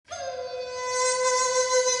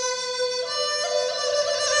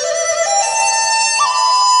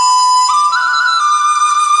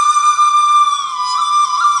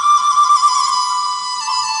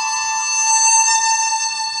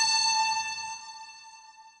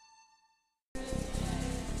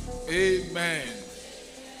Amen.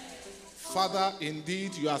 Father,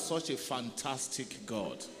 indeed, you are such a fantastic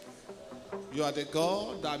God. You are the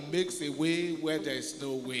God that makes a way where there is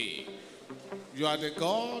no way. You are the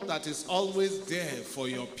God that is always there for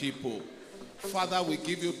your people. Father, we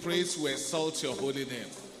give you praise, we exalt your holy name.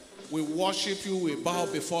 We worship you, we bow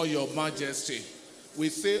before your majesty. We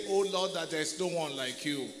say, oh Lord, that there is no one like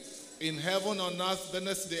you. In heaven, on earth,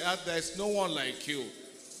 beneath the earth, there is no one like you.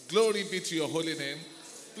 Glory be to your holy name.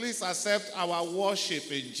 Please accept our worship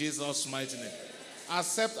in Jesus' mighty name.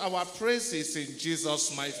 Accept our praises in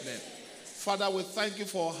Jesus' mighty name. Father, we thank you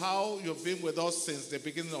for how you've been with us since the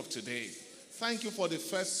beginning of today. Thank you for the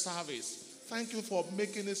first service. Thank you for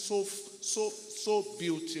making it so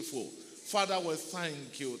beautiful. Father, we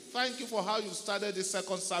thank you. Thank you for how you started the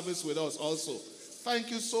second service with us also. Thank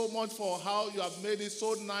you so much for how you have made it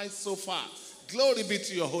so nice so far. Glory be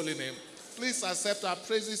to your holy name. Please accept our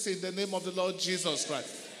praises in the name of the Lord Jesus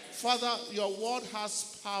Christ. Father, your word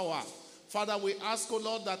has power. Father, we ask, oh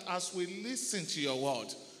Lord, that as we listen to your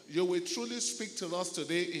word, you will truly speak to us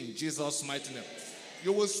today in Jesus' mighty name.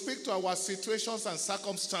 You will speak to our situations and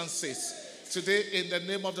circumstances today in the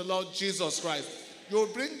name of the Lord Jesus Christ. You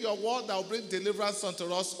will bring your word that will bring deliverance unto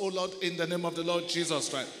us, O Lord, in the name of the Lord Jesus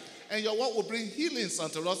Christ. And your word will bring healings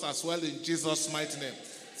unto us as well in Jesus' mighty name.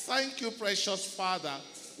 Thank you, precious Father.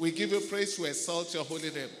 We give you praise, we exalt your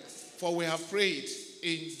holy name. For we have prayed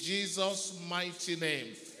in Jesus' mighty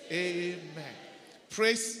name. Amen.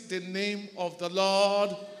 Praise the name of the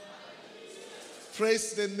Lord.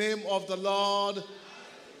 Praise the name of the Lord.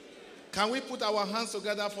 Can we put our hands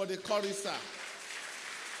together for the chorister?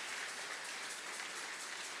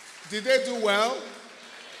 Did they do well?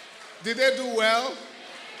 Did they do well?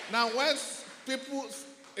 Now, when people,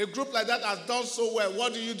 a group like that has done so well,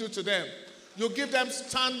 what do you do to them? You give them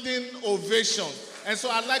standing ovation. And so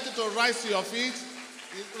I'd like you to rise to your feet.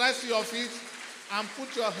 Rise to your feet and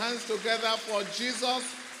put your hands together for Jesus,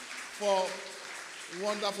 for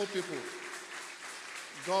wonderful people.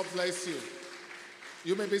 God bless you.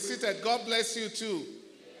 You may be seated. God bless you too.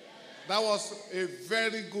 That was a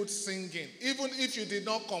very good singing. Even if you did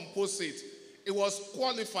not compose it, it was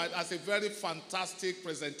qualified as a very fantastic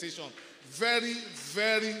presentation. Very,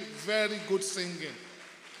 very, very good singing.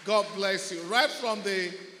 God bless you. Right from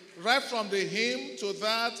the hymn to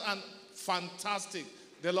that, and fantastic.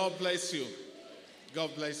 The Lord bless you.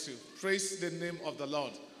 God bless you. Praise the name of the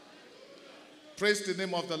Lord. Praise the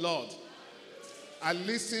name of the Lord. I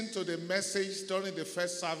listened to the message during the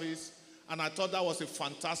first service, and I thought that was a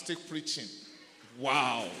fantastic preaching.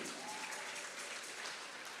 Wow.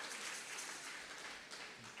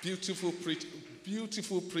 Beautiful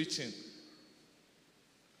preaching.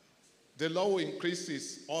 The Lord will increase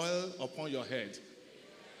his oil upon your head.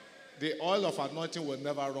 The oil of anointing will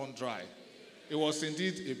never run dry. It was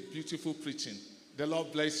indeed a beautiful preaching. The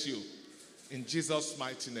Lord bless you in Jesus'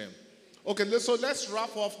 mighty name. Okay, so let's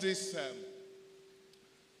wrap up this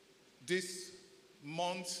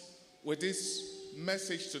month with this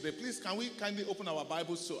message today. Please, can we kindly open our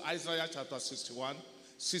Bibles to Isaiah chapter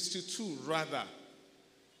 62 rather.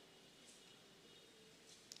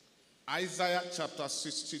 Isaiah chapter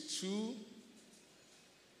 62.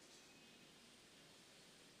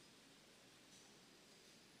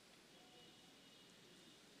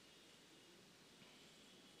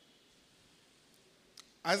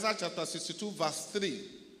 Isaiah chapter 62 verse 3.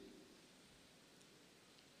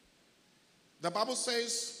 The Bible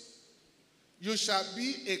says, you shall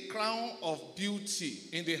be a crown of beauty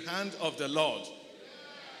in the hand of the Lord,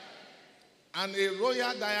 and a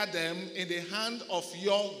royal diadem in the hand of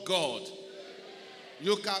your God.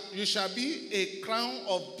 You shall be a crown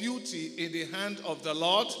of beauty in the hand of the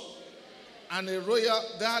Lord, and a royal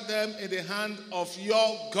diadem in the hand of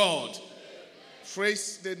your God.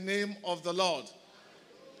 Praise the name of the Lord.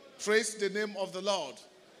 Praise the name of the Lord.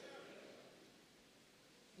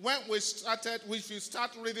 When we start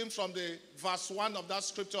reading from the verse 1 of that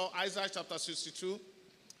scripture, Isaiah chapter 62,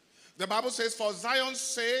 the Bible says, for Zion's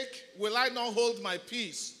sake will I not hold my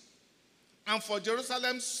peace, and for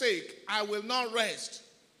Jerusalem's sake I will not rest.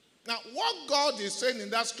 Now, what God is saying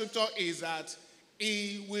in that scripture is that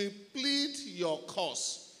he will plead your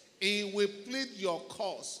cause. He will plead your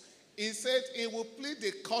cause. He said he will plead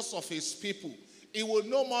the cause of his people. He will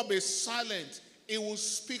no more be silent. He will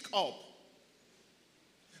speak up.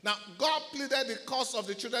 Now, God pleaded the cause of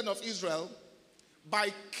the children of Israel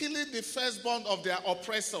by killing the firstborn of their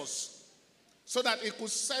oppressors so that he could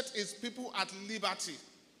set his people at liberty.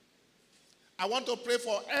 I want to pray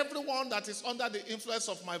for everyone that is under the influence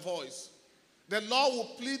of my voice. The Lord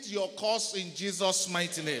will plead your cause in Jesus'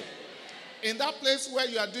 mighty name. In that place where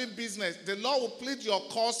you are doing business, the Lord will plead your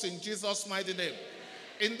cause in Jesus' mighty name.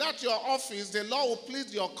 In that your office, the Lord will plead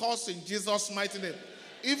your cause in Jesus' mighty name.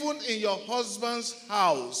 Even in your husband's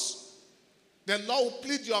house, the Lord will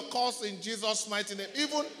plead your cause in Jesus' mighty name.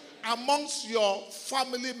 Even amongst your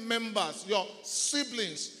family members, your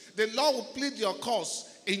siblings, the Lord will plead your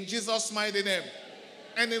cause in Jesus' mighty name.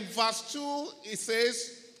 And in verse 2, it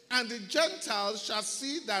says, and the Gentiles shall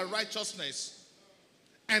see thy righteousness,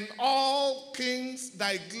 and all kings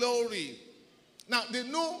thy glory. Now, the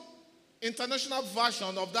New International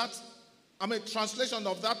Version of that, translation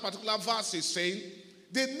of that particular verse is saying,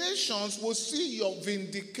 the nations will see your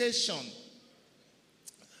vindication,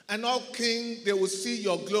 and all kings, they will see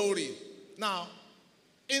your glory. Now,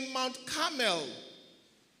 in Mount Carmel,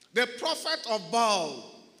 the prophet of Baal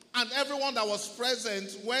and everyone that was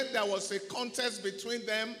present when there was a contest between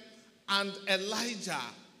them and Elijah,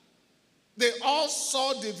 they all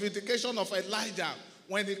saw the vindication of Elijah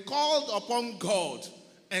when he called upon God,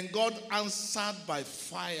 and God answered by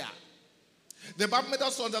fire. The Bible made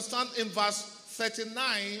us understand in verse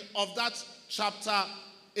 39 of that chapter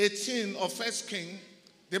 18 of 1 Kings,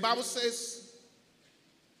 the Bible says,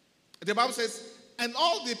 and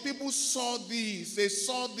all the people saw these, they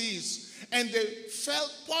saw these, and they fell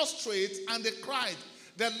prostrate and they cried,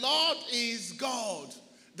 the Lord is God,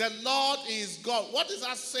 the Lord is God. What is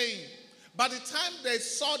that saying? By the time they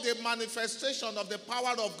saw the manifestation of the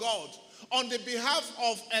power of God on the behalf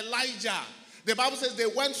of Elijah, the Bible says they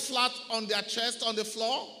went flat on their chest on the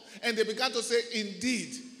floor, and they began to say,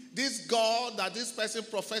 indeed, this God that this person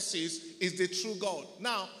professes is the true God.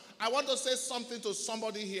 Now, I want to say something to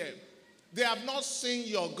somebody here. They have not seen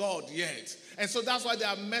your God yet. And so that's why they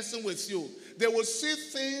are messing with you. They will see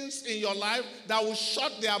things in your life that will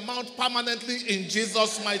shut their mouth permanently in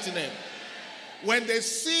Jesus' mighty name. When they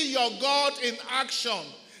see your God in action,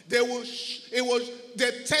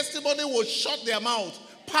 the testimony will shut their mouth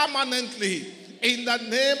permanently in the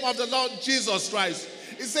name of the Lord Jesus Christ.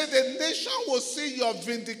 He said the nation will see your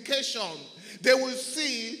vindication. They will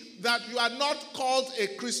see that you are not called a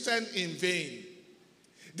Christian in vain.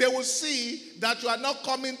 They will see that you are not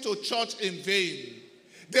coming to church in vain.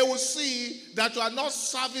 They will see that you are not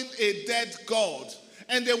serving a dead God.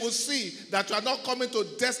 And they will see that you are not coming to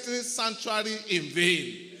Destiny's Sanctuary in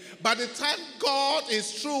vain. By the time God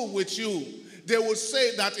is through with you, they will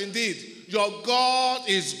say that indeed your God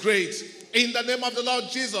is great. In the name of the Lord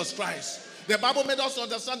Jesus Christ. The Bible made us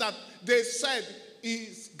understand that they said,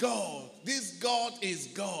 is God. This God is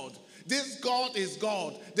God. This God is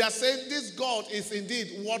God. They are saying this God is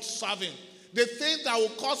indeed worth serving. The thing that will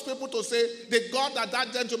cause people to say the God that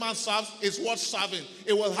that gentleman serves is worth serving,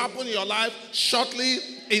 it will happen in your life shortly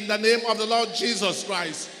in the name of the Lord Jesus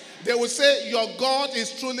Christ. They will say your God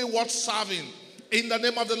is truly worth serving in the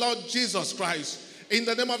name of the Lord Jesus Christ. In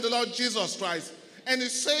the name of the Lord Jesus Christ. And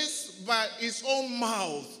it says by his own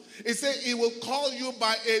mouth, it says he will call you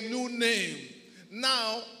by a new name.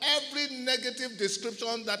 Now, every negative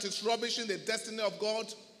description that is rubbishing the destiny of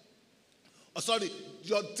God,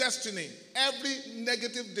 your destiny, every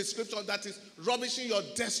negative description that is rubbishing your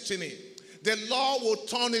destiny, the Lord will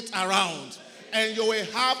turn it around and you will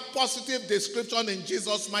have positive description in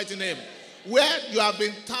Jesus' mighty name. Where you have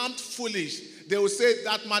been termed foolish, they will say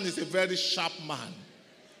that man is a very sharp man.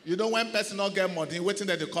 You know, when person not get money, waiting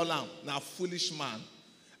that they call him, now foolish man.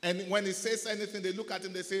 And when he says anything, they look at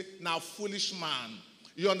him, they say, now foolish man.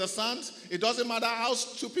 You understand? It doesn't matter how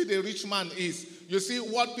stupid a rich man is. You see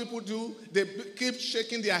what people do? They keep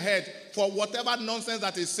shaking their head for whatever nonsense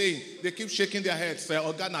that is saying. They keep shaking their head. Say,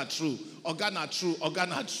 Oga not true. Oga not true. Oga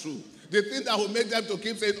not true. The thing that will make them to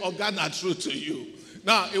keep saying, Oga not true to you.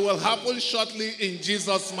 Now, it will happen shortly in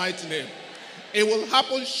Jesus' mighty name. It will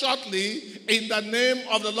happen shortly in the name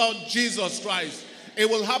of the Lord Jesus Christ. It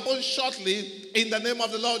will happen shortly in the name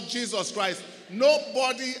of the Lord Jesus Christ.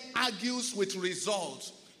 Nobody argues with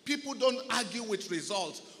results. People don't argue with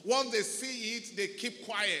results. Once they see it, they keep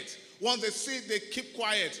quiet. Once they see it, they keep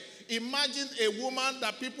quiet. Imagine a woman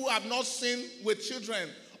that people have not seen with children.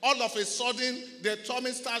 All of a sudden, their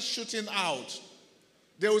tummy starts shooting out.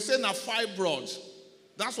 They will say, now fibroid.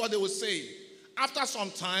 That's what they will say. After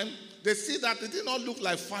some time, they see that it did not look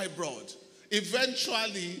like fibroid.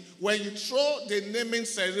 Eventually, when you throw the naming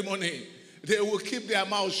ceremony, they will keep their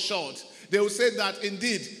mouth shut. They will say that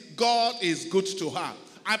indeed, God is good to her.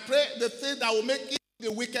 I pray the thing that will make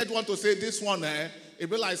the wicked one to say this one, it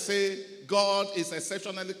will like say, God is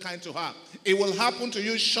exceptionally kind to her. It will happen to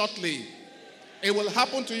you shortly. It will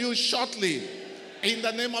happen to you shortly in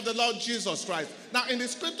the name of the Lord Jesus Christ. Now, in the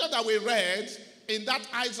scripture that we read, in that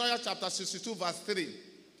Isaiah chapter 62 verse 3,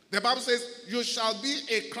 The Bible says, you shall be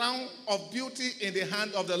a crown of beauty in the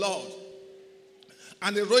hand of the Lord,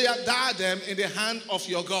 and a royal diadem in the hand of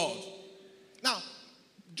your God. Now,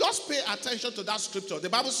 just pay attention to that scripture. The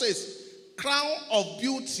Bible says, crown of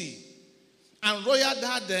beauty and royal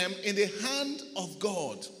diadem in the hand of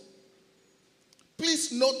God.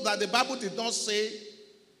 Please note that the Bible did not say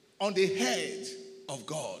on the head of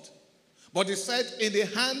God, but it said in the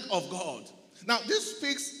hand of God. Now, this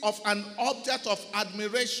speaks of an object of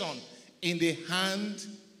admiration in the hand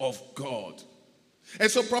of God.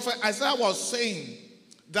 And so Prophet Isaiah was saying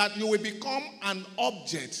that you will become an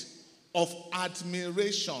object of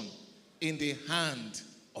admiration in the hand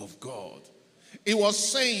of God. He was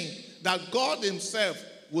saying that God himself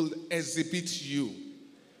will exhibit you.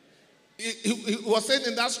 He was saying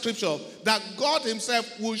in that scripture that God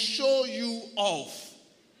himself will show you off.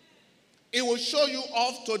 It will show you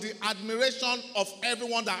off to the admiration of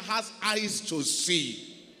everyone that has eyes to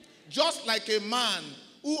see. Just like a man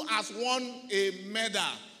who has won a medal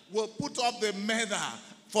will put up the medal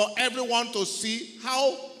for everyone to see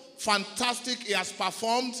how fantastic he has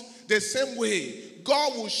performed, the same way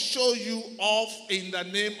God will show you off in the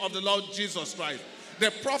name of the Lord Jesus Christ.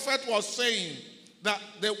 The prophet was saying that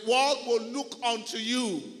the world will look unto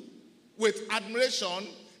you with admiration.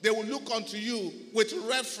 They will look unto you with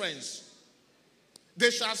reverence. They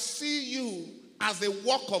shall see you as the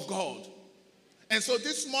work of God. And so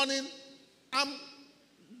this morning, I'm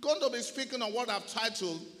going to be speaking on what I've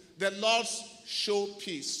titled, The Lord's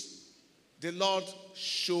Showpiece. The Lord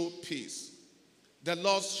Showpiece. The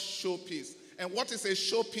Lord's Showpiece. And what is a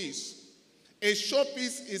showpiece? A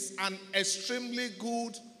showpiece is an extremely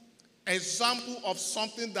good example of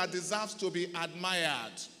something that deserves to be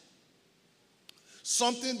admired.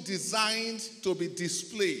 Something designed to be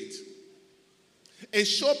displayed. A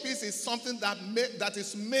showpiece is something that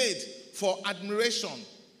is made for admiration.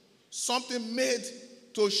 Something made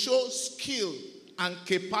to show skill and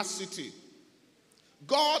capacity.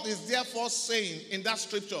 God is therefore saying in that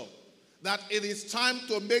scripture that it is time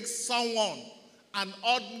to make someone an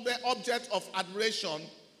object of admiration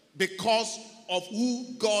because of who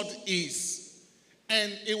God is.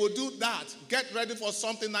 And it will do that. Get ready for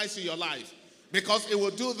something nice in your life, because it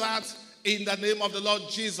will do that in the name of the Lord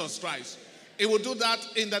Jesus Christ. It will do that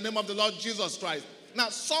in the name of the Lord Jesus Christ. Now,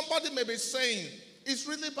 somebody may be saying, it's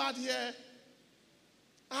really bad here.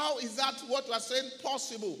 How is that what you are saying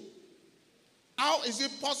possible? How is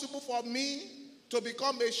it possible for me to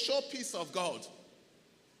become a showpiece of God?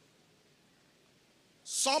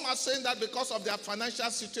 Some are saying that because of their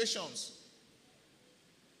financial situations.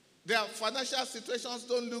 Their financial situations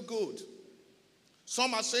don't look good.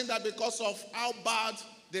 Some are saying that because of how bad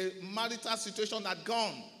the marital situation had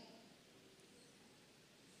gone.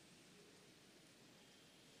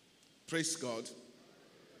 Praise God.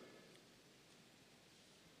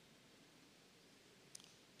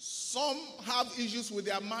 Some have issues with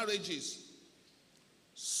their marriages.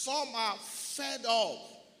 Some are fed up.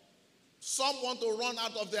 Some want to run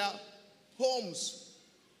out of their homes.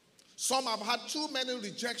 Some have had too many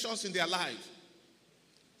rejections in their life.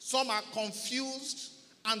 Some are confused,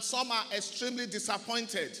 and some are extremely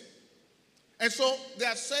disappointed. And so they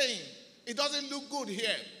are saying, it doesn't look good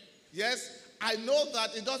here. Yes, I know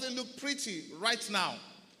that it doesn't look pretty right now.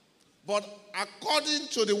 But according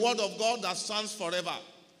to the word of God that stands forever,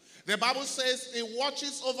 the Bible says it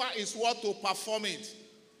watches over its word to perform it.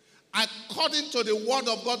 According to the word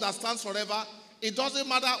of God that stands forever, it doesn't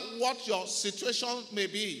matter what your situation may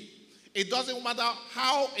be. It doesn't matter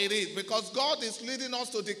how it is, because God is leading us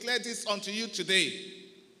to declare this unto you today.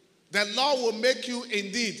 The Lord will make you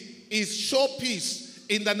indeed his showpiece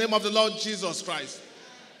in the name of the Lord Jesus Christ.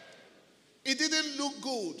 It didn't look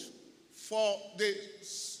good for the,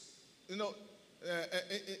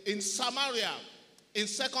 in Samaria, in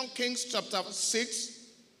 2 Kings chapter 6,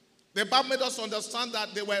 the Bible made us understand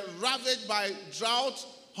that they were ravaged by drought,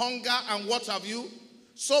 hunger, and what have you,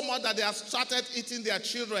 so much that they have started eating their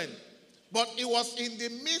children. But it was in the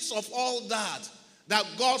midst of all that that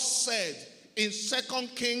God said in 2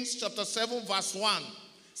 Kings chapter 7 verse 1,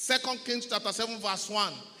 2 Kings chapter 7 verse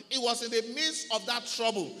 1, it was in the midst of that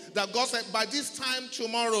trouble that God said, by this time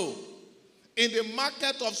tomorrow, in the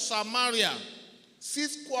market of Samaria,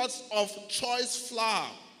 6 quarts of choice flour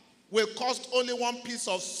will cost only 1 piece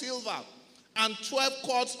of silver, and 12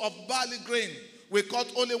 quarts of barley grain will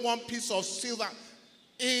cost only 1 piece of silver.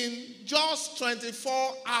 In just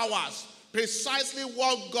 24 hours, precisely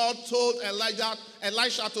what God told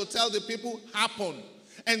Elisha to tell the people happened.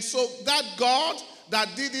 And so that God that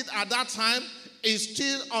did it at that time is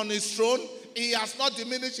still on his throne. He has not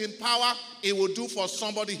diminished in power. He will do for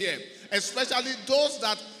somebody here. especially those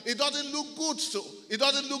that it doesn't look good to. It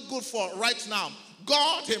doesn't look good for right now.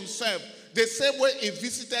 God himself, the same way he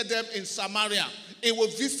visited them in Samaria, he will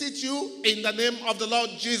visit you in the name of the Lord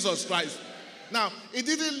Jesus Christ. Now, it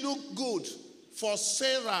didn't look good for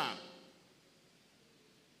Sarah.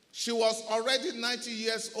 She was already 90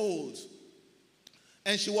 years old,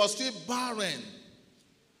 and she was still barren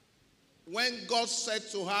when God said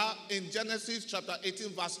to her in Genesis chapter 18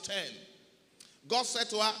 verse 10, God said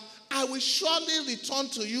to her, I will surely return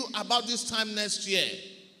to you about this time next year,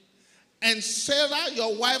 and Sarah,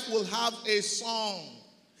 your wife, will have a son.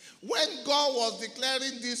 When God was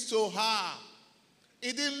declaring this to her,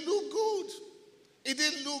 it didn't look good. It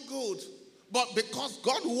didn't look good. But because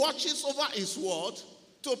God watches over his word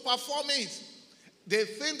to perform it, the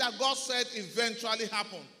thing that God said eventually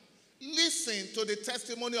happened. Listen to the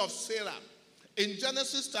testimony of Sarah in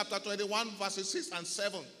Genesis chapter 21 verses 6 and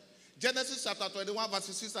 7. Genesis chapter 21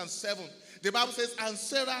 verses 6 and 7. The Bible says, and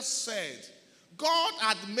Sarah said, God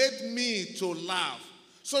had made me to laugh,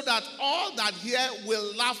 so that all that hear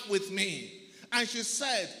will laugh with me. And she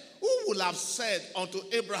said, who will have said unto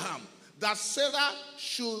Abraham that Sarah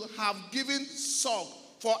should have given suck,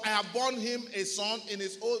 for I have borne him a son in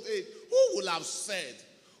his old age? Who will have said?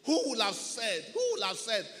 Who will have said? Who will have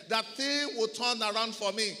said that thing will turn around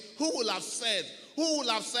for me? Who will have said? Who will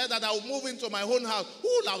have said that I will move into my own house? Who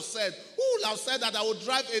will have said? Who will have said that I will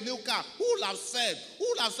drive a new car? Who will have said? Who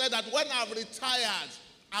will have said that when I've retired,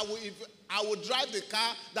 I will drive the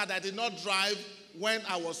car that I did not drive when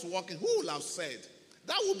I was working? Who will have said?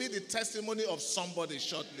 That will be the testimony of somebody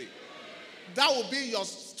shortly. That will be your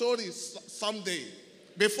story someday.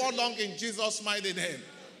 Before long, in Jesus' mighty name.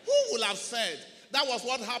 Who will have said? That was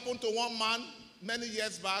what happened to one man many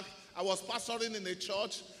years back. I was pastoring in a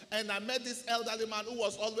church, and I met this elderly man who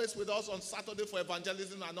was always with us on Saturday for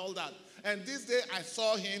evangelism and all that. And this day I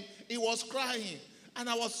saw him. He was crying. And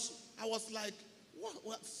I was like,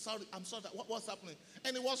 what? Sorry, I'm sorry. What's happening?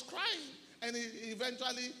 And he was crying. And he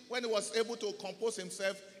eventually, when he was able to compose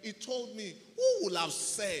himself, he told me, who would have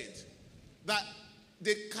said that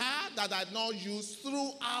the car that I now used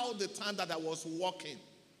throughout the time that I was working,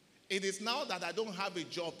 it is now that I don't have a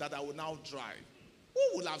job that I will now drive?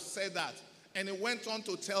 Who would have said that? And he went on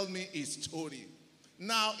to tell me his story.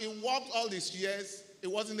 Now, he worked all these years. He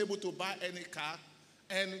wasn't able to buy any car.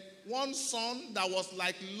 And one son that was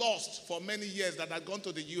like lost for many years, that had gone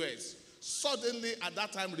to the US, suddenly at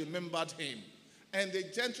that time remembered him. And the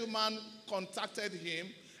gentleman contacted him,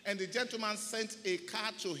 and the gentleman sent a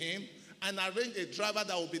car to him and arranged a driver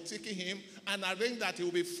that will be taking him, and arranged that he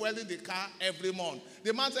will be fueling the car every month.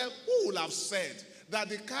 The man said, who would have said that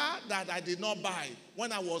the car that I did not buy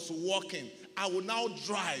when I was working, I will now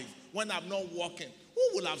drive when I'm not working?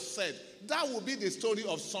 Who would have said? That will be the story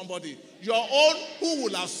of somebody. Your own who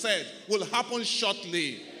would have said will happen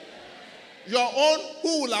shortly. Your own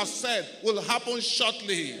who will have said will happen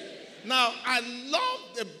shortly. Now, I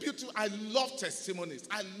love testimonies.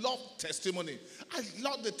 I love testimony. I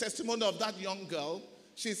love the testimony of that young girl.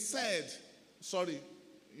 She said,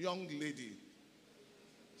 young lady.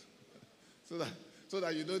 So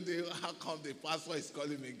that you don't know how come the pastor is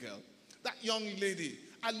calling me girl. That young lady,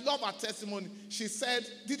 I love her testimony. She said,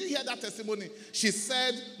 did you hear that testimony? She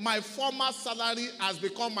said, my former salary has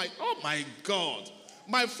become oh my God.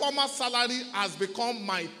 My former salary has become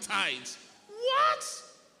my tithe. What?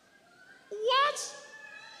 What?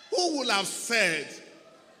 Who will have said?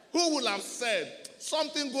 Who will have said?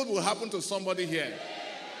 Something good will happen to somebody here.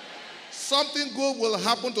 Something good will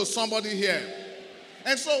happen to somebody here.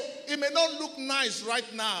 And so, it may not look nice right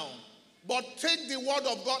now, but take the word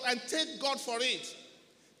of God and take God for it.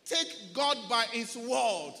 Take God by his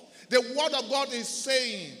word. The word of God is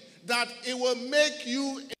saying that it will make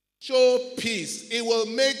you a showpiece. It will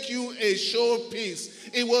make you a showpiece.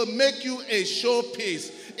 It will make you a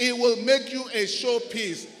showpiece. It will make you a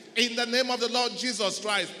showpiece in the name of the Lord Jesus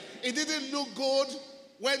Christ. It didn't look good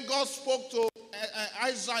when God spoke to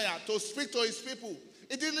Isaiah to speak to his people.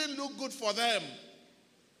 It didn't look good for them.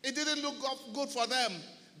 It didn't look good for them.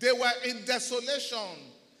 They were in desolation,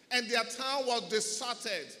 and their town was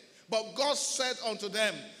deserted. But God said unto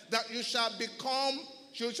them that you shall be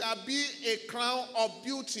a crown of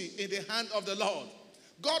beauty in the hand of the Lord.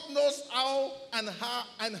 God knows how and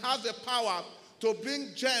has the power to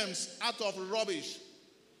bring gems out of rubbish.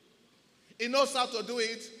 He knows how to do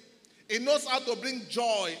it. He knows how to bring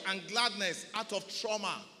joy and gladness out of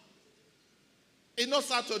trauma. He knows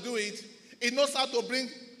how to do it. He knows how to bring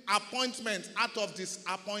appointment out of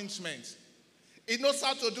disappointment. He knows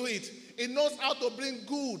how to do it. He knows how to bring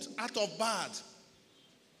good out of bad.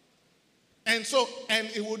 And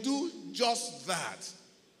he will do just that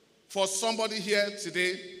for somebody here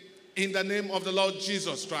today in the name of the Lord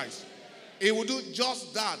Jesus Christ. He will do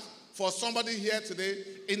just that for somebody here today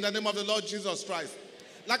in the name of the Lord Jesus Christ.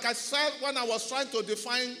 Like I said when I was trying to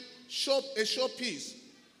define a showpiece,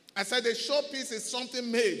 I said a showpiece is something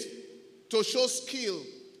made to show skill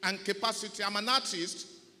and capacity. I'm an artist,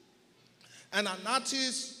 and an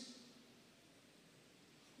artist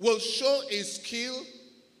will show his skill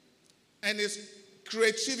and his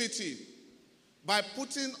creativity by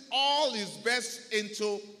putting all his best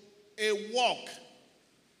into a work.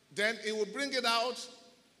 Then he will bring it out,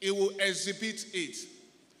 he will exhibit it.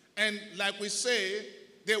 And like we say,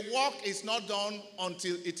 the work is not done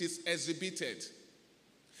until it is exhibited.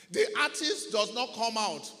 The artist does not come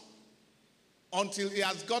out until he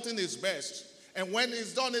has gotten his best. And when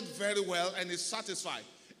he's done it very well and is satisfied,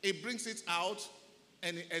 he brings it out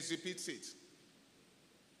and he exhibits it.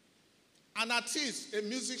 An artist, a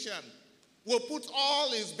musician, will put all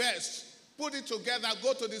his best, put it together,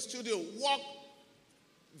 go to the studio, work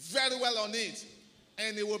very well on it,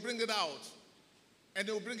 and he will bring it out. And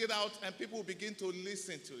he will bring it out, and people will begin to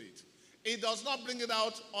listen to it. He does not bring it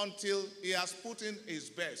out until he has put in his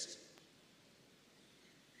best.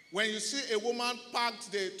 When you see a woman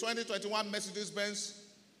parked the 2021 Mercedes-Benz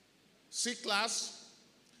C-Class,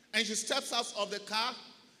 and she steps out of the car,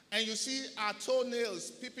 and you see her toenails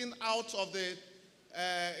peeping out of the,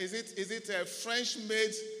 is it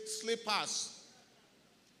French-made slippers?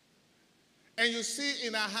 And you see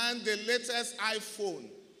in her hand the latest iPhone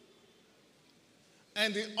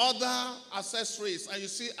and the other accessories, and you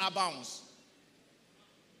see her bounce.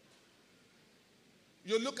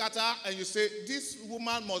 You look at her and you say, this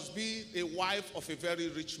woman must be a wife of a very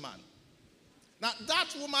rich man. Now,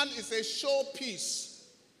 that woman is a showpiece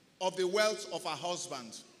of the wealth of her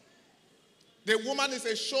husband. The woman is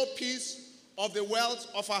a showpiece of the wealth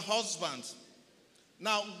of her husband.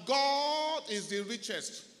 Now, God is the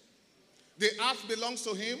richest. The earth belongs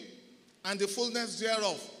to him and the fullness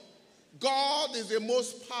thereof. God is the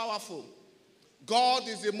most powerful. God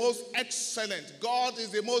is the most excellent. God is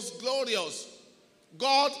the most glorious.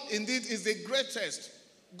 God indeed is the greatest.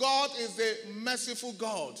 God is the merciful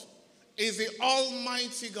God. Is the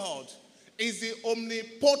almighty God. Is the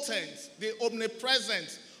omnipotent, the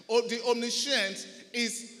omnipresent, or the omniscient.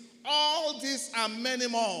 Is all this and many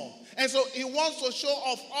more. And so he wants to show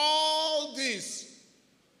off all this.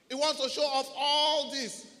 He wants to show off all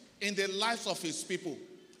this in the lives of his people.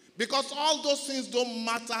 Because all those things don't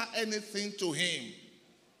matter anything to him.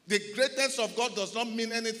 The greatness of God does not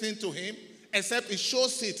mean anything to him except it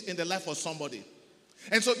shows it in the life of somebody.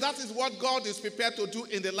 And so that is what God is prepared to do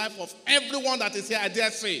in the life of everyone that is here, I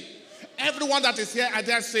dare say. Everyone that is here, I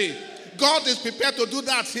dare say. God is prepared to do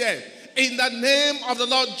that here in the name of the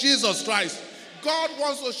Lord Jesus Christ. God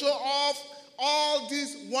wants to show off all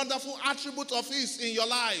these wonderful attributes of his in your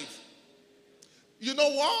life. You know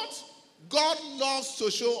what? God loves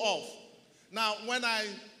to show off. Now,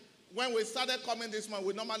 when we started coming this month,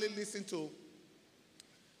 we normally listen to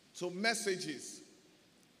messages.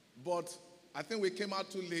 But I think we came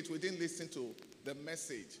out too late. We didn't listen to the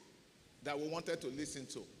message that we wanted to listen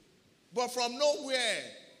to. But from nowhere,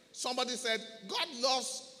 somebody said, God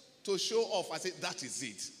loves to show off. I said, that is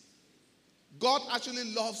it. God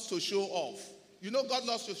actually loves to show off. You know, God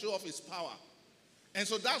loves to show off his power. And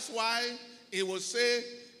so that's why he will say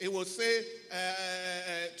to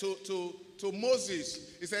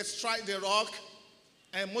Moses, he said, strike the rock.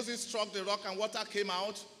 And Moses struck the rock and water came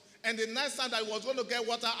out. And the next time that he was going to get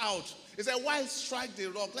water out, he said, why strike the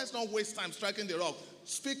rock? Let's not waste time striking the rock.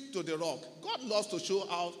 Speak to the rock. God loves to show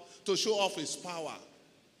off his power.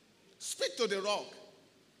 Speak to the rock.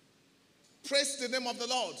 Praise the name of the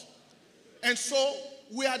Lord. And so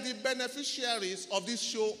we are the beneficiaries of this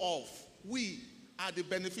show off. We are the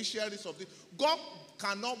beneficiaries of this. God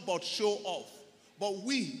cannot but show off. But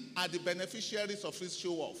we are the beneficiaries of this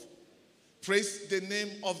show off. Praise the name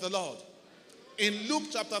of the Lord. In Luke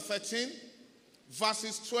chapter 13,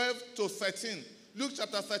 verses 12 to 13. Luke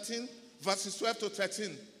chapter 13, verses 12 to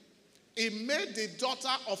 13. He made the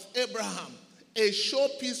daughter of Abraham a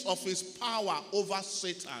showpiece of his power over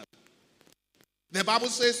Satan. The Bible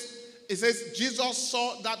says, it says, Jesus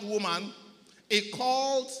saw that woman. He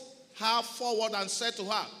called her forward and said to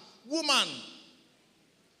her, woman,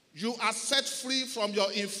 you are set free from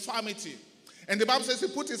your infirmity. And the Bible says he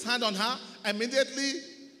put his hand on her. Immediately,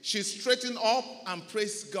 she straightened up and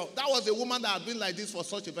praised God. That was a woman that had been like this for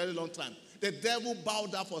such a very long time. The devil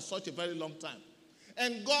bowed down for such a very long time.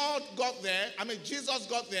 And God got there. Jesus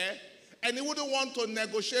got there. And he wouldn't want to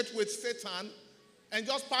negotiate with Satan and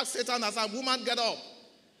just pass Satan as a woman, get up.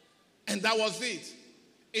 And that was it.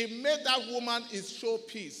 He made that woman his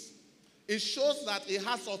showpiece. It shows that he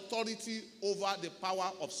has authority over the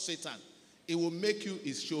power of Satan. It will make you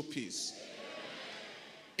his showpiece.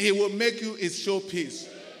 It will make you his showpiece.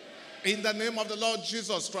 In the name of the Lord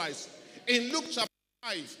Jesus Christ. In Luke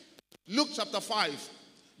chapter 5,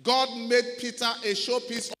 God made Peter a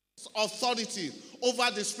showpiece of authority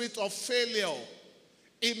over the spirit of failure.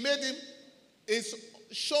 He made him his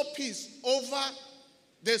showpiece over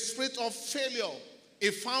the spirit of failure.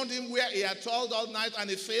 He found him where he had toiled all night and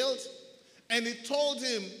he failed. And he told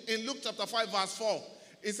him in Luke chapter 5 verse 4,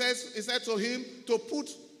 he said to him to put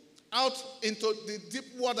out into the deep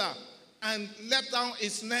water and let down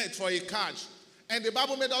his net for a catch. And the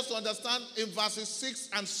Bible made us to understand in verses 6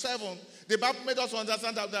 and 7, the Bible made us to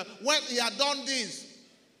understand that when he had done this,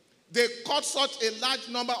 they caught such a large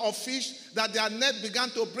number of fish that their net began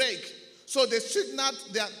to break. So they signaled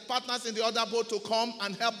their partners in the other boat to come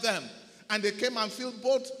and help them. And they came and filled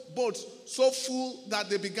both boats so full that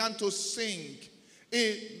they began to sink.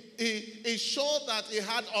 He showed that he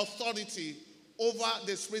had authority over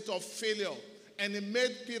the spirit of failure. And he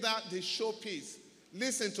made Peter the showpiece.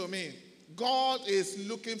 Listen to me. God is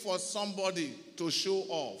looking for somebody to show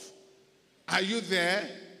off. Are you there?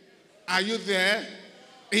 Are you there?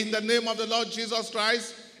 In the name of the Lord Jesus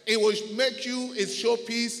Christ, it will make you his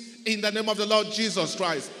showpiece in the name of the Lord Jesus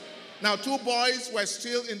Christ. Now, 2 boys were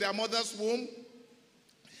still in their mother's womb.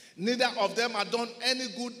 Neither of them had done any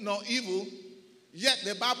good nor evil. Yet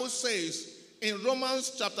the Bible says in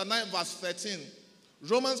Romans chapter 9 verse 13,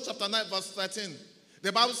 Romans chapter 9 verse 13,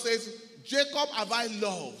 the Bible says, Jacob have I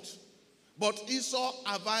loved, but Esau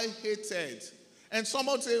have I hated. And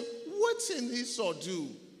someone say, what did Esau do?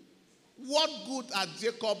 What good had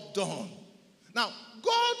Jacob done? Now,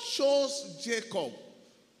 God chose Jacob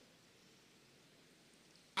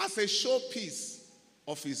as a showpiece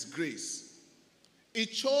of his grace. He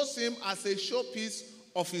chose him as a showpiece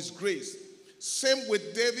of his grace. Same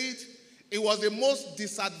with David. He was the most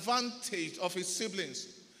disadvantaged of his siblings.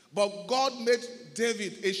 But God made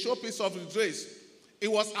David a showpiece of his grace. He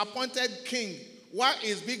was appointed king while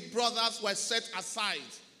his big brothers were set aside.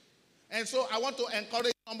 And so I want to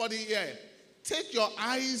encourage somebody here. Take your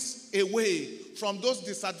eyes away from those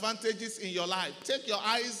disadvantages in your life. Take your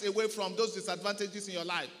eyes away from those disadvantages in your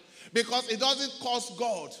life. Because it doesn't cost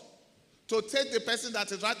God to take the person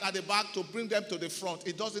that is right at the back to bring them to the front.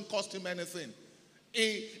 It doesn't cost him anything.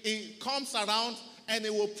 He comes around and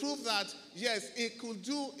he will prove that, yes, he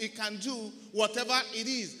can do whatever it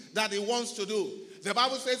is that he wants to do. The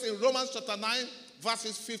Bible says in Romans chapter 9,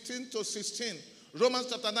 verses 15 to 16, Romans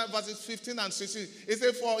chapter 9, verses 15 and 16. It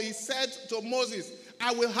says, for he said to Moses,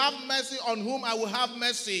 I will have mercy on whom I will have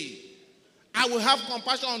mercy. I will have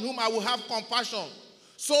compassion on whom I will have compassion.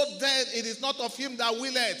 So then it is not of him that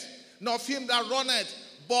willeth, nor of him that runneth,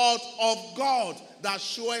 but of God that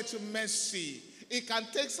showeth mercy. It can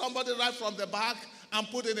take somebody right from the back and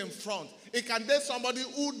put it in front. It can take somebody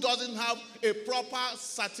who doesn't have a proper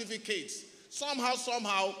certificate,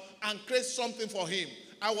 somehow, and create something for him.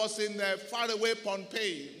 I was in faraway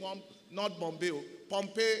Pompeii, not Bombay,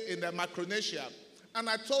 Pompeii in the Micronesia. And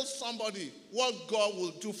I told somebody what God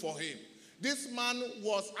will do for him. This man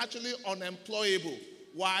was actually unemployable.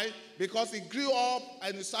 Why? Because he grew up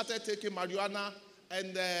and he started taking marijuana,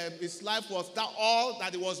 and his life was that all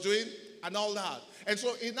that he was doing and all that. And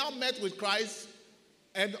so he now met with Christ,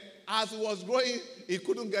 and as he was growing, he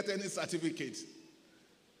couldn't get any certificate.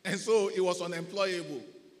 And so he was unemployable.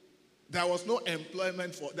 There was no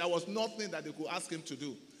employment there was nothing that they could ask him to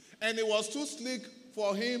do. And it was too slick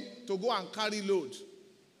for him to go and carry load.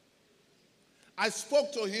 I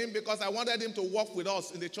spoke to him because I wanted him to work with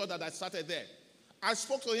us in the church that I started there. I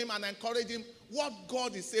spoke to him and encouraged him what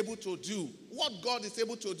God is able to do. What God is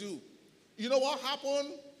able to do. You know what happened?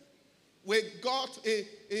 We got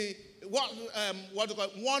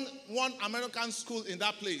one American school in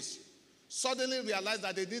that place. Suddenly realized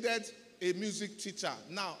that they needed a music teacher.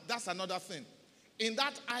 Now, that's another thing. In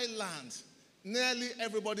that island, nearly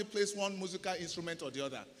everybody plays one musical instrument or the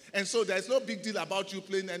other. And so there's no big deal about you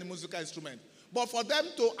playing any musical instrument. But for them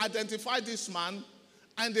to identify this man,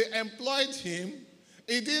 and they employed him,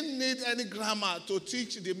 he didn't need any grammar to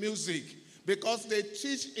teach the music because they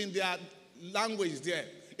teach in their language there.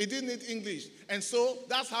 He didn't need English. And so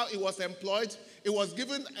that's how he was employed. He was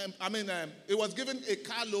given, he was given a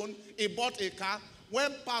car loan. He bought a car.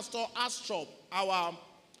 When Pastor Astrop, our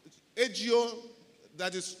AGO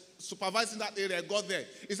that is supervising that area, got there,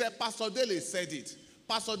 he said, Pastor Dele said it.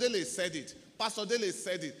 Pastor Dele said it. Pastor Dele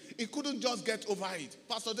said it. He couldn't just get over it.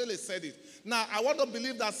 Pastor Dele said it. Now, I want to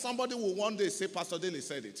believe that somebody will one day say, Pastor Dele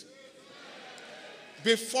said it.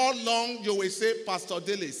 Before long, you will say, Pastor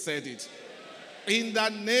Dele said it. In the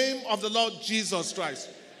name of the Lord Jesus Christ.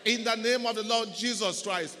 In the name of the Lord Jesus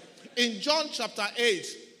Christ. In John chapter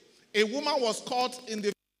 8, a woman was caught in the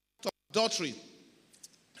act of adultery.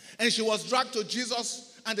 And she was dragged to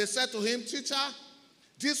Jesus, and they said to him, "Teacher,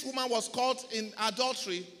 this woman was caught in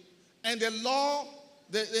adultery, and in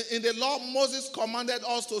the law Moses commanded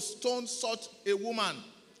us to stone such a woman.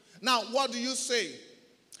 Now, what do you say?"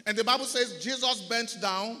 And the Bible says Jesus bent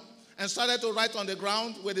down and started to write on the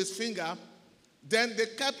ground with his finger. Then they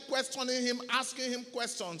kept questioning him, asking him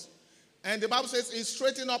questions. And the Bible says he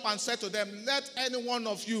straightened up and said to them, "Let any one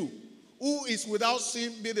of you who is without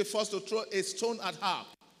sin be the first to throw a stone at her."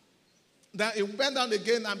 Then he bent down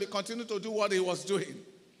again and continued to do what he was doing.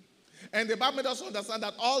 And the Bible made us understand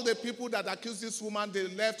that all the people that accused this woman, they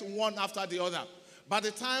left one after the other. By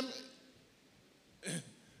the time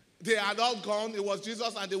they had all gone, it was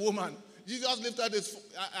Jesus and the woman. Jesus lifted his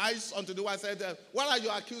eyes unto the woman and said, "Where are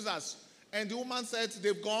your accusers?" And the woman said,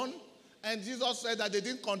 "They've gone." And Jesus said that they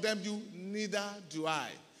didn't condemn you, neither do I.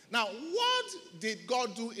 Now, what did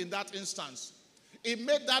God do in that instance? He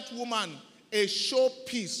made that woman a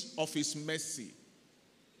showpiece of his mercy.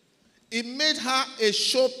 He made her a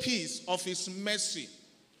showpiece of his mercy.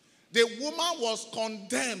 The woman was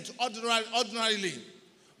condemned ordinarily,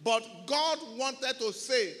 but God wanted to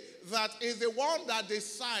say that is the one that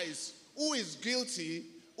decides who is guilty,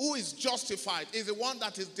 who is justified, is the one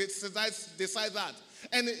that decides that.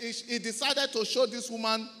 And he decided to show this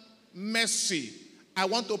woman mercy. I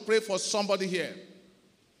want to pray for somebody here.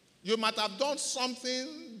 You might have done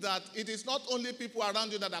something that it is not only people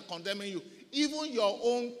around you that are condemning you. Even your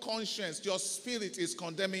own conscience, your spirit is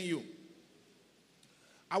condemning you.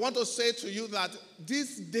 I want to say to you that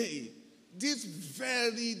this day, this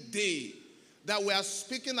very day that we are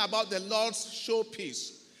speaking about the Lord's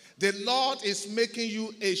showpiece, the Lord is making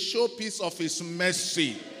you a showpiece of his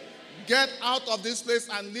mercy. Get out of this place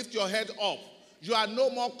and lift your head up. You are no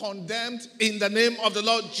more condemned in the name of the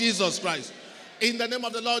Lord Jesus Christ. In the name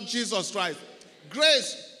of the Lord Jesus Christ.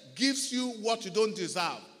 Grace gives you what you don't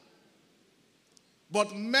deserve.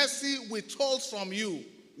 But mercy withholds from you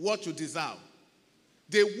what you deserve.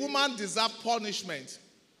 The woman deserved punishment,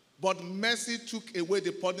 but mercy took away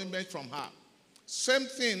the punishment from her. Same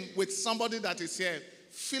thing with somebody that is here,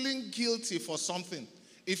 feeling guilty for something.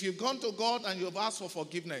 If you've gone to God and you've asked for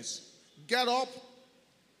forgiveness, get up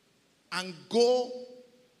and go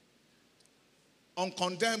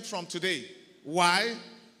uncondemned from today. Why?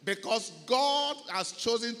 Because God has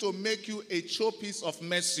chosen to make you a showpiece of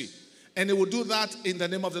mercy. And he will do that in the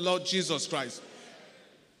name of the Lord Jesus Christ.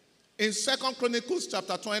 In 2 Chronicles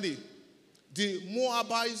chapter 20, the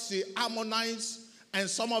Moabites, the Ammonites, and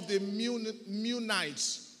some of the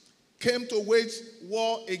Meunites came to wage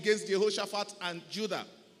war against Jehoshaphat and Judah.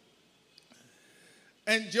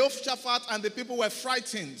 And Jehoshaphat and the people were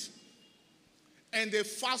frightened. And they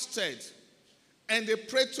fasted. And they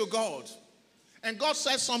prayed to God. And God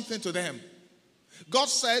said something to them. God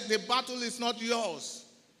said, "The battle is not yours.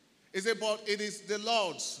 He said, but it is the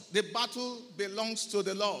Lord's. The battle belongs to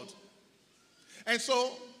the Lord." And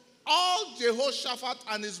so all Jehoshaphat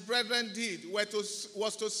and his brethren did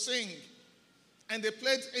was to sing. And they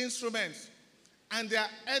played instruments. And their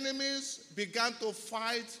enemies began to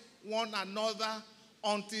fight one another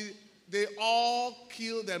until they all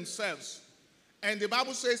killed themselves. And the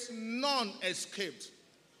Bible says none escaped.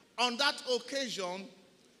 On that occasion,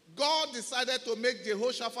 God decided to make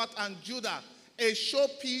Jehoshaphat and Judah a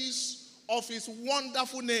showpiece of his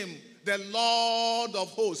wonderful name, the Lord of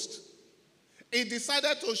hosts. He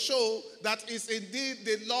decided to show that he's indeed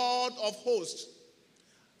the Lord of hosts.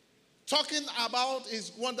 Talking about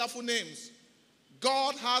his wonderful names,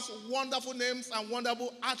 God has wonderful names and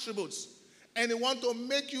wonderful attributes. And he wants to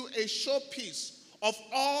make you a showpiece of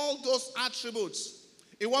all those attributes.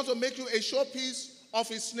 He wants to make you a showpiece of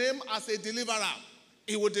his name as a deliverer.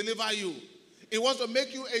 He will deliver you. He wants to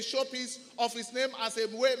make you a showpiece of his name as a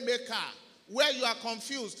way maker. Where you are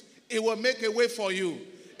confused, he will make a way for you.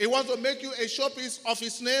 He wants to make you a showpiece of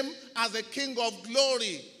his name as a King of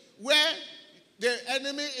glory. Where the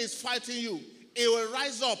enemy is fighting you, he will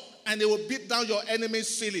rise up and he will beat down your enemy's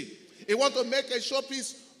ceiling. He wants to make a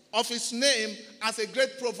showpiece of his name as a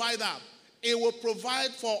great provider. He will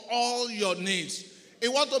provide for all your needs. He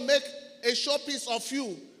wants to make a showpiece of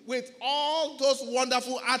you with all those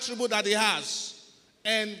wonderful attributes that he has.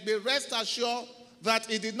 And be rest assured that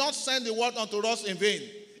he did not send the word unto us in vain.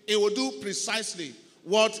 He will do precisely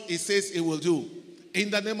what he says he will do. In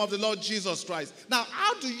the name of the Lord Jesus Christ. Now,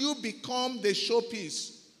 how do you become the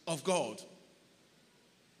showpiece of God?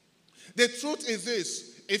 The truth is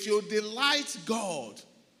this: if you delight God,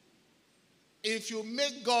 if you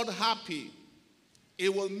make God happy,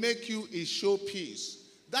 it will make you a showpiece.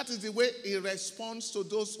 That is the way he responds to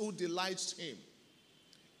those who delight him.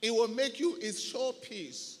 It will make you his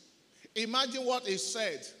showpiece. Imagine what he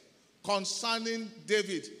said concerning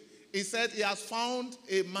David. He said, he has found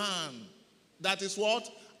a man that is what?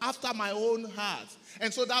 After my own heart.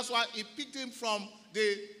 And so that's why he picked him from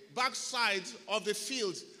the backside of the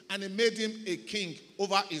field and he made him a king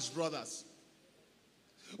over his brothers.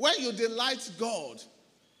 When you delight God,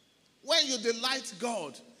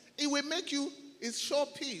 it will make you his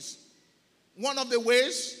showpiece. One of the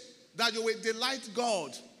ways that you will delight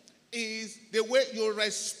God is the way you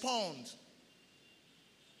respond.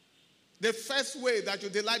 The first way that you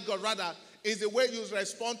delight God, rather, is the way you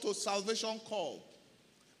respond to salvation call.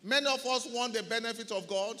 Many of us want the benefit of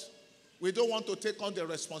God. We don't want to take on the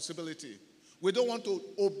responsibility. We don't want to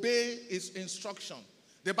obey his instruction.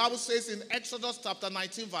 The Bible says in Exodus chapter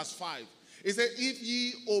 19 verse 5, it says, if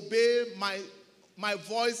ye obey my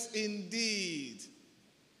voice indeed,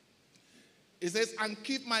 it says, and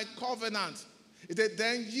keep my covenant, it says,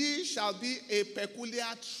 then ye shall be a peculiar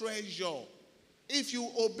treasure if you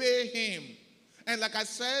obey him. And like I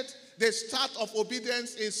said, the start of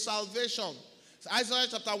obedience is salvation. Isaiah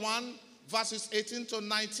chapter 1 verses 18 to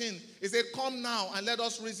 19, it says, come now and let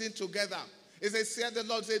us reason together. It says, said the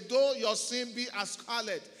Lord, say, though your sin be as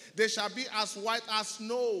scarlet, they shall be as white as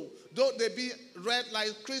snow. Though they be red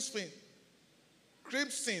like crimson,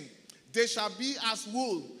 they shall be as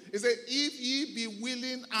wool. It says, if ye be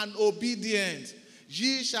willing and obedient,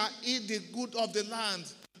 ye shall eat the good of the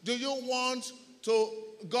land. Do you want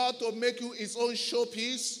God to make you his own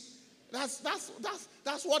showpiece?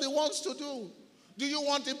 That's what he wants to do. Do you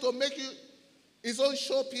want him to make you his own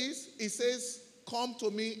showpiece? He says, come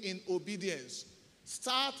to me in obedience.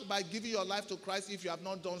 Start by giving your life to Christ if you have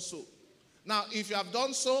not done so. Now, if you have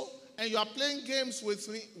done so and you are playing games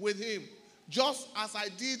with him, just as I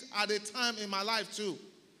did at a time in my life too,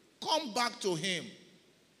 come back to him.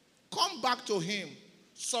 Come back to him.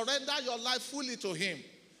 Surrender your life fully to him.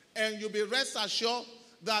 And you'll be rest assured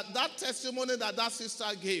that that testimony that sister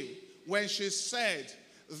gave when she said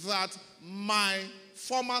that my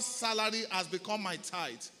former salary has become my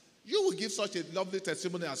tithe, you will give such a lovely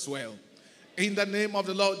testimony as well. In the name of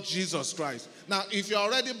the Lord Jesus Christ. Now, if you're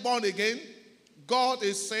already born again, God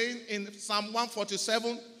is saying in Psalm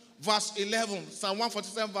 147 verse 11, Psalm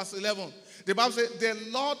 147 verse 11, the Bible says, the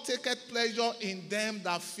Lord taketh pleasure in them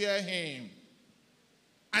that fear him,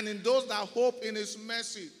 and in those that hope in his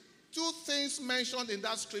mercy. Two things mentioned in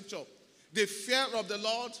that scripture: the fear of the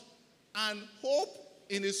Lord and hope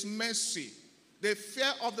in his mercy. The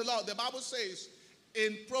fear of the Lord. The Bible says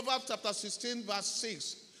in Proverbs chapter 16 verse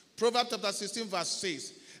 6, Proverbs chapter 16 verse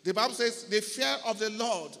 6, the Bible says the fear of the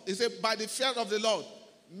Lord, it says by the fear of the Lord,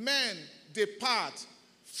 men depart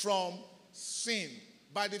from sin.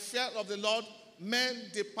 By the fear of the Lord, men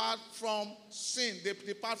depart from sin. They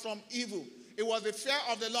depart from evil. It was the fear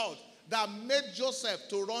of the Lord that made Joseph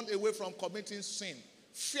to run away from committing sin.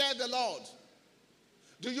 Fear the Lord.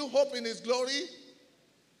 Do you hope in his glory?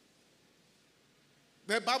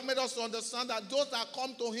 The Bible made us to understand that those that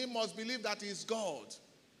come to him must believe that he is God,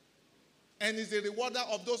 and is the rewarder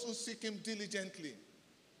of those who seek him diligently.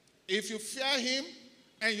 If you fear him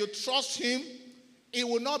and you trust him, it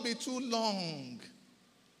will not be too long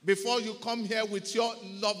before you come here with your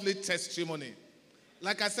lovely testimony.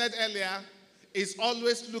 Like I said earlier, he's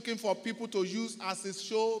always looking for people to use as his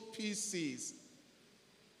showpieces.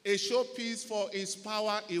 A showpiece for his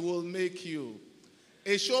power, he will make you.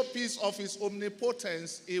 A showpiece of his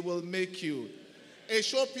omnipotence, he will make you. A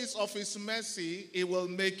showpiece of his mercy, he will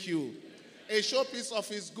make you. A showpiece of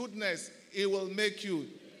his goodness, he will make you.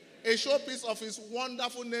 A showpiece of his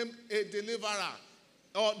wonderful name, a deliverer,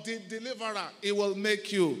 or the deliverer, he will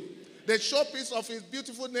make you. The showpiece of his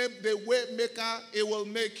beautiful name, the way maker, he will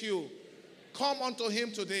make you. Come unto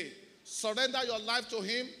him today. Surrender your life to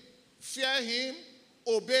him. Fear him.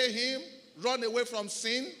 Obey him. Run away from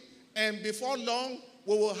sin. And before long,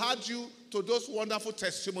 we will add you to those wonderful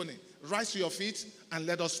testimony. Rise to your feet and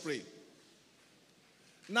let us pray.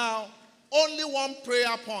 Now, only one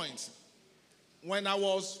prayer point. When I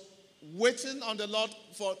was waiting on the Lord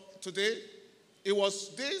for today, it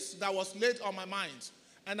was this that was laid on my mind.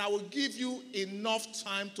 And I will give you enough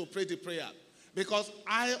time to pray the prayer, because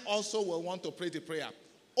I also will want to pray the prayer.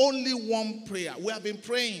 Only one prayer. We have been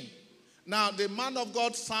praying. Now, the man of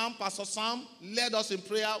God, Sam, Pastor Sam, led us in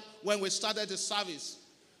prayer when we started the service.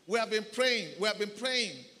 We have been praying. We have been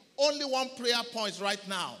praying. Only one prayer point right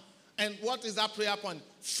now. And what is that prayer point?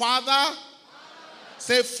 Father,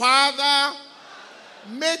 say, Father,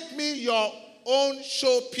 make me your own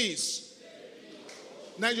showpiece.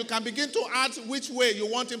 Now you can begin to add which way you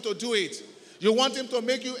want him to do it. You want him to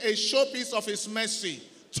make you a showpiece of his mercy.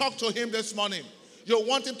 Talk to him this morning. You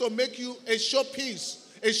want him to make you a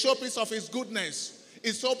showpiece of his goodness, a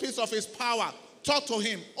showpiece of his power. Talk to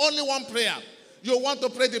him. Only one prayer. You want to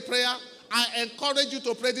pray the prayer? I encourage you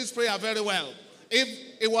to pray this prayer very well.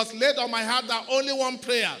 If it was laid on my heart that only one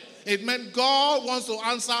prayer, it meant God wants to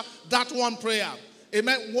answer that one prayer. It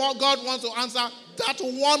meant God wants to answer that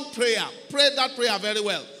one prayer. Pray that prayer very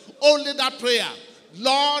well. Only that prayer.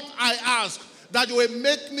 Lord, I ask that you will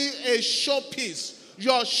make me a showpiece,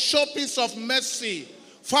 your showpiece of mercy.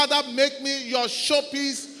 Father, make me your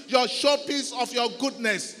showpiece of your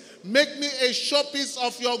goodness. Make me a showpiece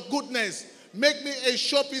of your goodness. Make me a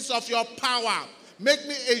showpiece of your power. Make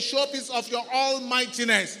me a showpiece of your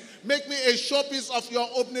almightiness. Make me a showpiece of your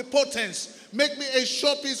omnipotence. Make me a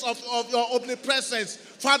showpiece of your omnipresence.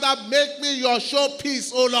 Father, make me your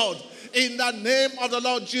showpiece, O Lord, in the name of the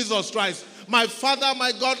Lord Jesus Christ. My Father,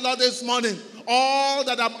 my God, Lord, this morning, all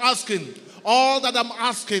that I'm asking,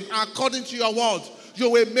 according to your word,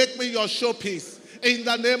 you will make me your showpiece. In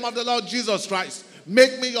the name of the Lord Jesus Christ,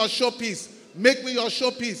 make me your showpiece. Make me your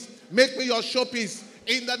showpiece. Make me your showpiece.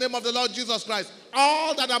 In the name of the Lord Jesus Christ.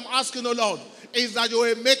 All that I'm asking, O Lord, is that you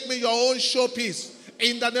will make me your own showpiece.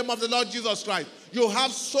 In the name of the Lord Jesus Christ. You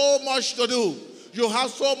have so much to do. You have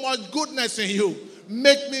so much goodness in you.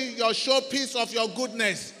 Make me your showpiece of your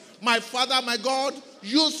goodness. My Father, my God,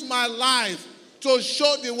 use my life to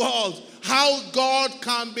show the world how God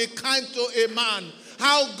can be kind to a man.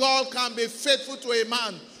 How God can be faithful to a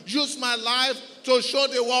man. Use my life to show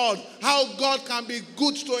the world how God can be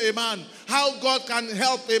good to a man. How God can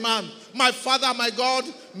help a man. My Father, my God,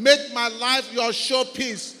 make my life your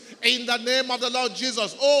showpiece. In the name of the Lord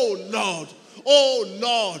Jesus. Oh Lord, oh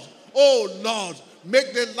Lord, oh Lord.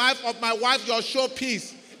 Make the life of my wife your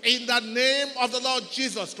showpiece. In the name of the Lord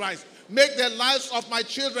Jesus Christ. Make the lives of my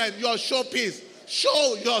children your showpiece.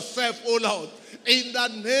 Show yourself, oh Lord. In the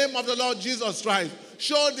name of the Lord Jesus Christ.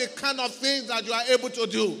 Show the kind of things that you are able to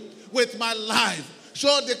do with my life.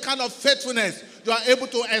 Show the kind of faithfulness you are able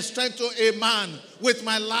to extend to a man with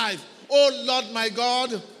my life. Oh Lord, my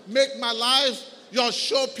God, make my life your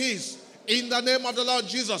showpiece. In the name of the Lord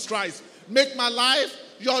Jesus Christ. Make my life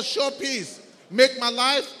your showpiece. Make my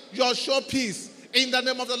life your showpiece. In the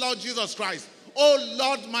name of the Lord Jesus Christ. Oh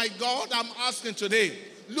Lord, my God, I'm asking today,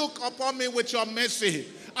 look upon me with your mercy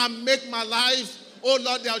and make my life, oh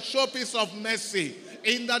Lord, your showpiece of mercy.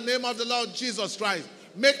 In the name of the Lord Jesus Christ.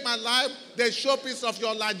 Make my life the showpiece of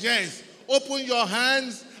your largesse. Open your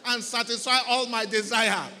hands and satisfy all my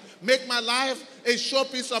desire. Make my life a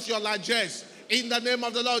showpiece of your largesse. In the name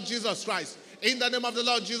of the Lord Jesus Christ. In the name of the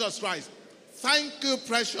Lord Jesus Christ. Thank you,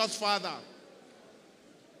 precious Father.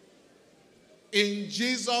 In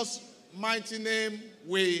Jesus' mighty name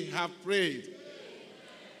we have prayed.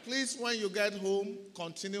 Please, when you get home,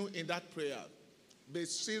 continue in that prayer. Be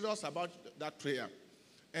serious about that prayer.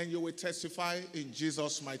 And you will testify in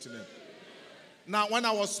Jesus' mighty name. Now, when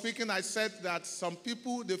I was speaking, I said that some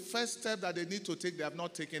people, the first step that they need to take, they have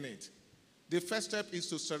not taken it. The first step is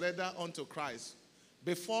to surrender unto Christ.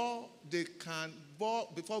 Before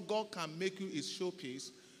God can make you his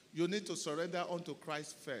showpiece, you need to surrender unto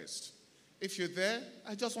Christ first. If you're there,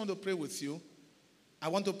 I just want to pray with you. I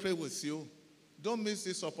want to pray with you. Don't miss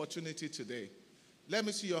this opportunity today. Let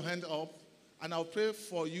me see your hand up, and I'll pray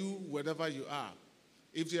for you wherever you are.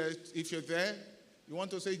 If you're there, you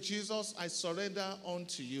want to say, Jesus, I surrender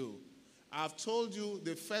unto you. I've told you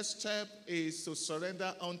the first step is to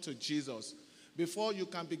surrender unto Jesus before you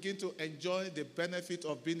can begin to enjoy the benefit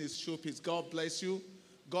of being his showpiece. God bless you.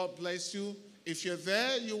 God bless you. If you're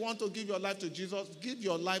there, you want to give your life to Jesus, give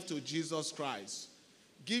your life to Jesus Christ.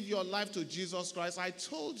 Give your life to Jesus Christ. I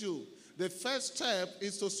told you, the first step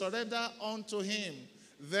is to surrender unto him.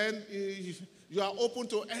 Then you are open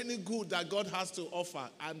to any good that God has to offer.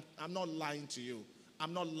 I'm not lying to you.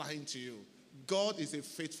 I'm not lying to you. God is a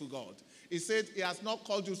faithful God. He said he has not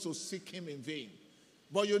called you to seek him in vain.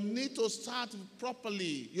 But you need to start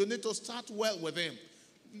properly. You need to start well with him.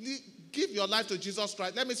 Give your life to Jesus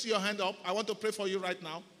Christ. Let me see your hand up. I want to pray for you right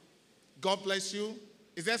now. God bless you.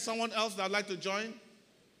 Is there someone else that would like to join?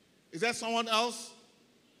 Is there someone else?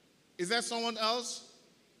 Is there someone else?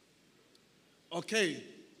 Okay.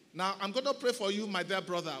 Now, I'm going to pray for you, my dear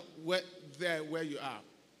brother, where you are.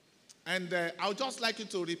 And I would just like you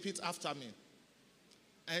to repeat after me.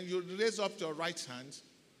 And you raise up your right hand,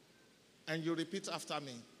 and you repeat after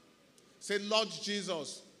me. Say, Lord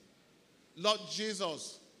Jesus,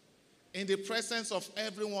 in the presence of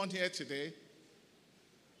everyone here today,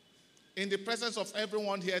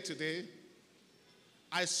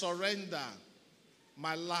 I surrender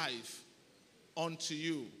my life unto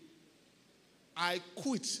you. I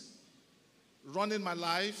quit running my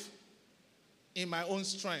life in my own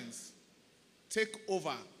strength. Take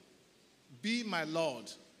over. Be my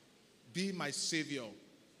Lord. Be my Savior.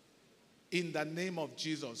 In the name of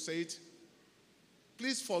Jesus. Say it.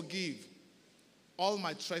 Please forgive all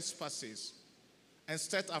my trespasses and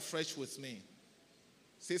start afresh with me.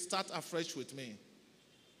 Say, start afresh with me.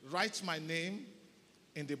 Write my name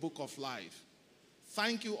in the book of life.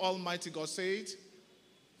 Thank you, Almighty God. Say it.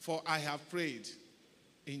 For I have prayed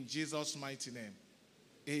in Jesus' mighty name.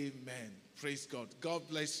 Amen. Praise God. God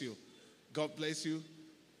bless you. God bless you.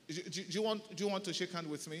 Do you want to shake hands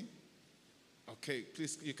with me? Okay,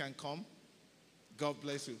 please, you can come. God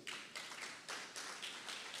bless you.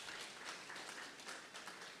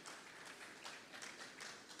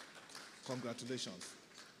 Congratulations.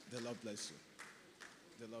 The Lord bless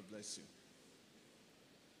you. The Lord bless you.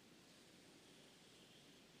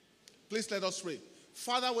 Please let us pray.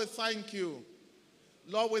 Father, we thank you.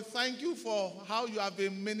 Lord, we thank you for how you have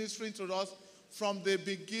been ministering to us from the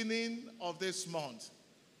beginning of this month.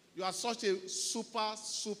 You are such a super,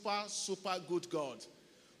 super, super good God.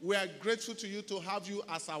 We are grateful to you to have you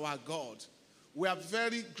as our God. We are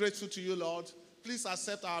very grateful to you, Lord. Please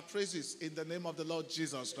accept our praises in the name of the Lord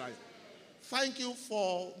Jesus Christ. Thank you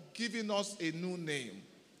for giving us a new name.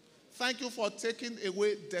 Thank you for taking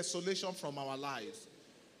away desolation from our lives.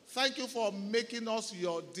 Thank you for making us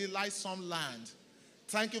your delightsome land.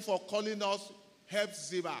 Thank you for calling us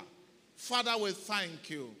Hephzibah. Father, we thank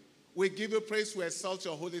you. We give you praise. We exalt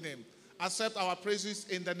your holy name. Accept our praises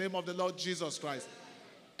in the name of the Lord Jesus Christ.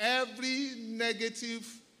 Every negative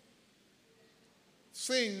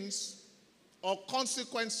things or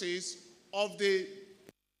consequences of the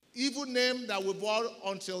evil name that we bore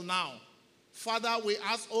until now, Father, we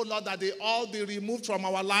ask, oh Lord, that they all be removed from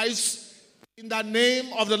our lives in the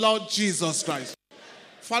name of the Lord Jesus Christ.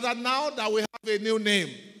 Father, now that we have a new name,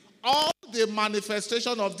 all the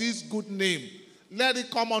manifestation of this good name, let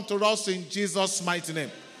it come unto us in Jesus' mighty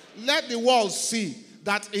name. Let the world see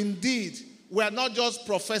that indeed we are not just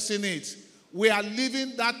professing it. We are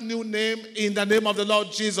living that new name in the name of the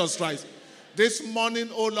Lord Jesus Christ. This morning,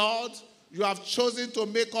 oh Lord, you have chosen to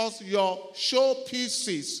make us your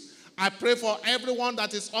showpieces. I pray for everyone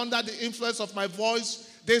that is under the influence of my voice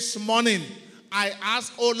this morning. I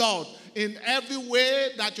ask, oh Lord, in every way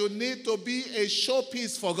that you need to be a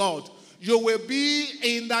showpiece for God, you will be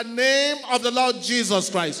in the name of the Lord Jesus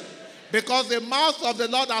Christ. Because the mouth of the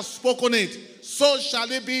Lord has spoken it, so shall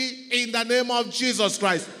it be in the name of Jesus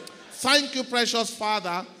Christ. Thank you, precious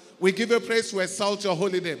Father. We give you praise to exalt your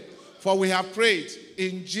holy name. For we have prayed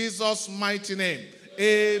in Jesus' mighty name.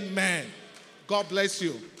 Amen. God bless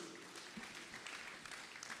you.